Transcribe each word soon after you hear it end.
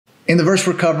In the verse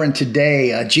we're covering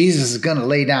today, Jesus is going to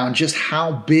lay down just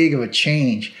how big of a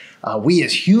change we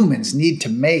as humans need to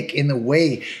make in the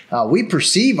way we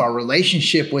perceive our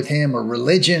relationship with Him, or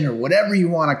religion, or whatever you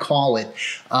want to call it.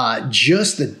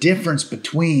 Just the difference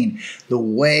between the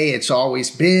way it's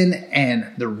always been and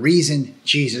the reason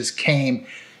Jesus came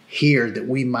here, that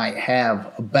we might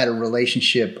have a better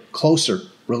relationship, closer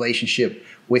relationship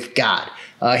with God.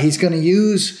 He's going to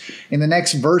use in the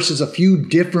next verses a few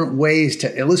different ways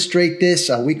to illustrate this.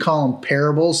 We call them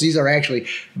parables. These are actually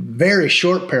very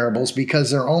short parables because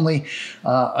they're only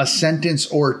a sentence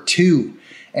or two.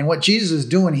 And what Jesus is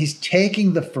doing, He's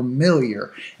taking the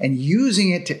familiar and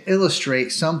using it to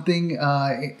illustrate something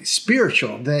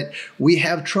spiritual that we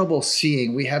have trouble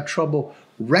seeing, we have trouble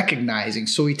recognizing.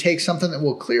 So He takes something that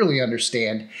we'll clearly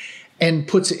understand and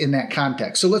puts it in that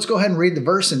context. So let's go ahead and read the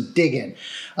verse and dig in.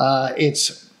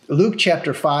 It's Luke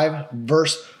chapter 5,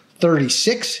 verse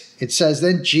 36. It says,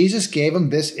 "Then Jesus gave him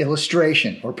this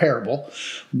illustration," or parable.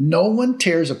 "No one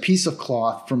tears a piece of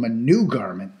cloth from a new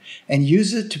garment and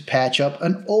uses it to patch up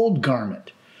an old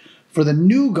garment. For the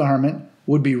new garment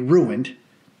would be ruined,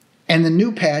 and the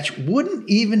new patch wouldn't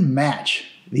even match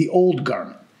the old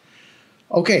garment."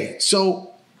 Okay, so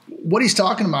what he's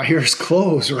talking about here is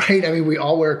clothes, right? I mean, we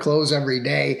all wear clothes every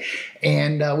day,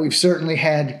 and we've certainly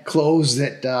had clothes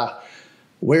that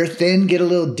wear thin, get a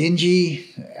little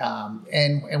dingy,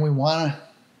 and we want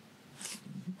to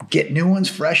get new ones,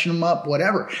 freshen them up,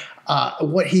 whatever.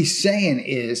 What he's saying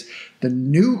is the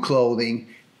new clothing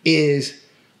is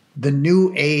the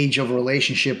new age of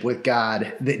relationship with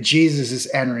God that Jesus is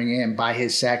entering in by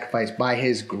His sacrifice, by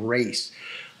His grace.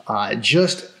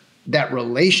 Just that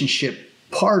relationship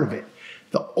part of it.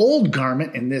 The old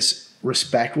garment in this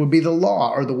respect would be the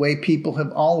law, or the way people have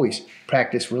always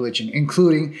practiced religion,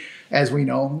 including, as we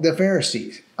know, the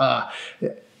Pharisees.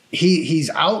 He's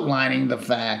outlining the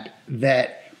fact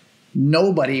that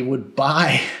nobody would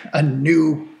buy a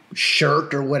new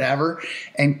shirt or whatever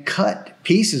and cut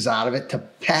pieces out of it to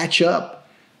patch up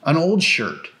an old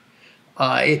shirt.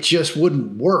 It just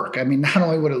wouldn't work. I mean, not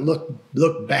only would it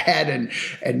look bad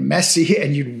and messy,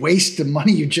 and you'd waste the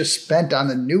money you just spent on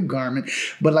the new garment,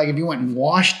 but like if you went and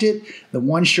washed it, the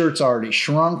one shirt's already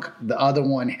shrunk, the other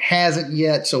one hasn't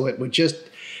yet, so it would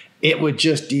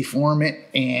just deform it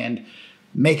and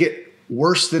make it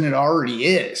worse than it already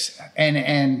is.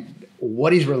 And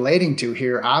what he's relating to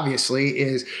here, obviously,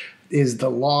 is the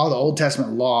law, the Old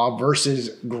Testament law, versus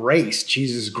grace,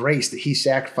 Jesus' grace, that He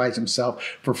sacrificed Himself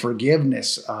for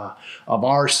forgiveness of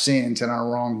our sins and our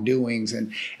wrongdoings.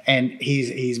 And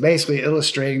he's basically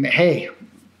illustrating that, hey,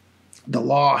 the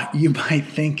law, you might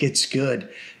think it's good.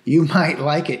 You might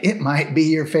like it. It might be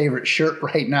your favorite shirt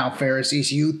right now,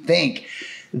 Pharisees. You think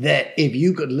that if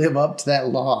you could live up to that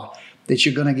law, that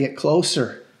you're going to get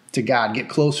closer to God, get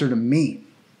closer to me.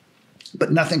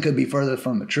 But nothing could be further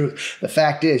from the truth. The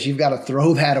fact is, you've got to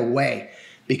throw that away,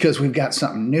 because we've got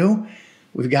something new.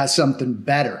 We've got something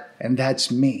better, and that's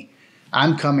me.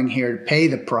 I'm coming here to pay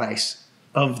the price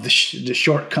of the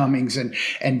shortcomings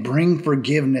and bring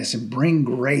forgiveness and bring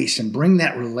grace and bring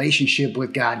that relationship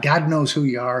with God. God knows who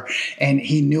you are, and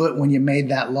He knew it when you made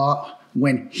that law.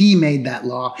 When He made that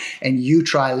law and you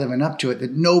try living up to it,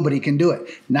 that nobody can do it,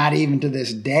 not even to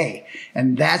this day.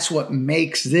 And that's what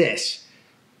makes this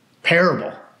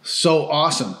parable so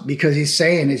awesome, because He's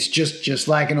saying it's just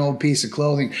like an old piece of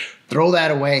clothing. Throw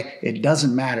that away. It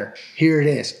doesn't matter. Here it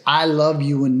is. I love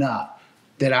you enough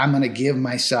that I'm going to give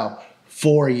myself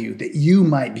for you, that you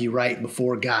might be right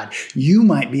before God. You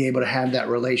might be able to have that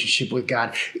relationship with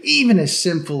God, even as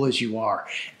sinful as you are.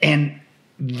 And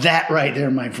that right there,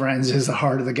 my friends, is the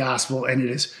heart of the gospel. And it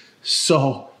is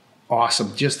so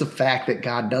awesome. Just the fact that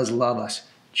God does love us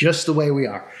just the way we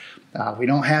are. We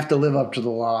don't have to live up to the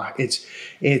law.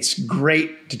 It's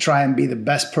great to try and be the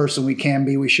best person we can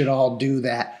be. We should all do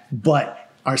that. But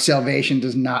our salvation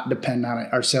does not depend on it.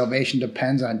 Our salvation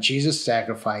depends on Jesus'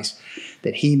 sacrifice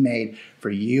that He made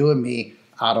for you and me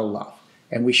out of love.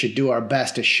 And we should do our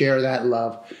best to share that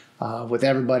love with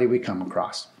everybody we come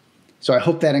across. So I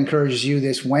hope that encourages you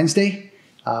this Wednesday.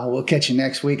 We'll catch you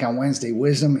next week on Wednesday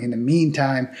Wisdom. In the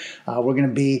meantime, we're going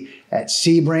to be at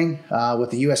Sebring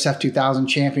with the USF 2000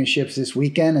 Championships this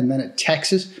weekend, and then at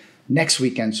Texas next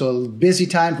weekend. So a busy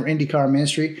time for IndyCar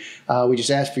ministry. We just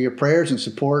ask for your prayers and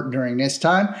support during this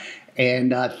time.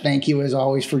 And thank you, as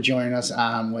always, for joining us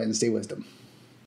on Wednesday Wisdom.